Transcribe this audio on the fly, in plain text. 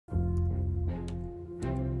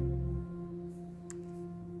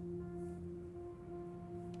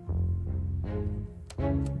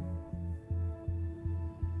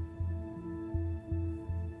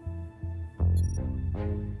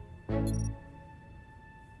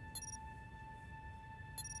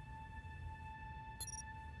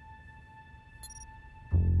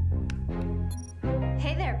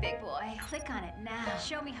Click on it now.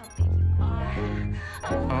 Show me how big you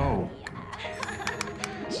are. Oh.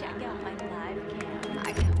 Check out my live cam.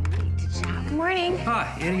 I can't wait to chat. Good morning.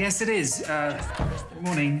 Ah, yes, it is. Good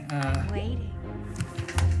morning. Waiting.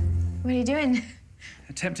 What are you doing?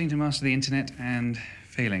 Attempting to master the internet and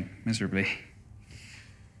failing miserably.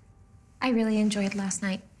 I really enjoyed last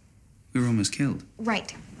night. We were almost killed.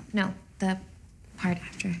 Right. No, the part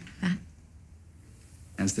after that.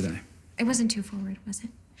 As did I. It wasn't too forward, was it?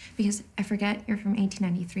 Because I forget you're from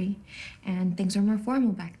 1893, and things were more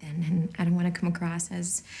formal back then, and I don't want to come across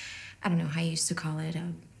as, I don't know how you used to call it,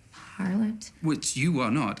 a harlot. Which you are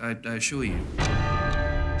not, I assure you.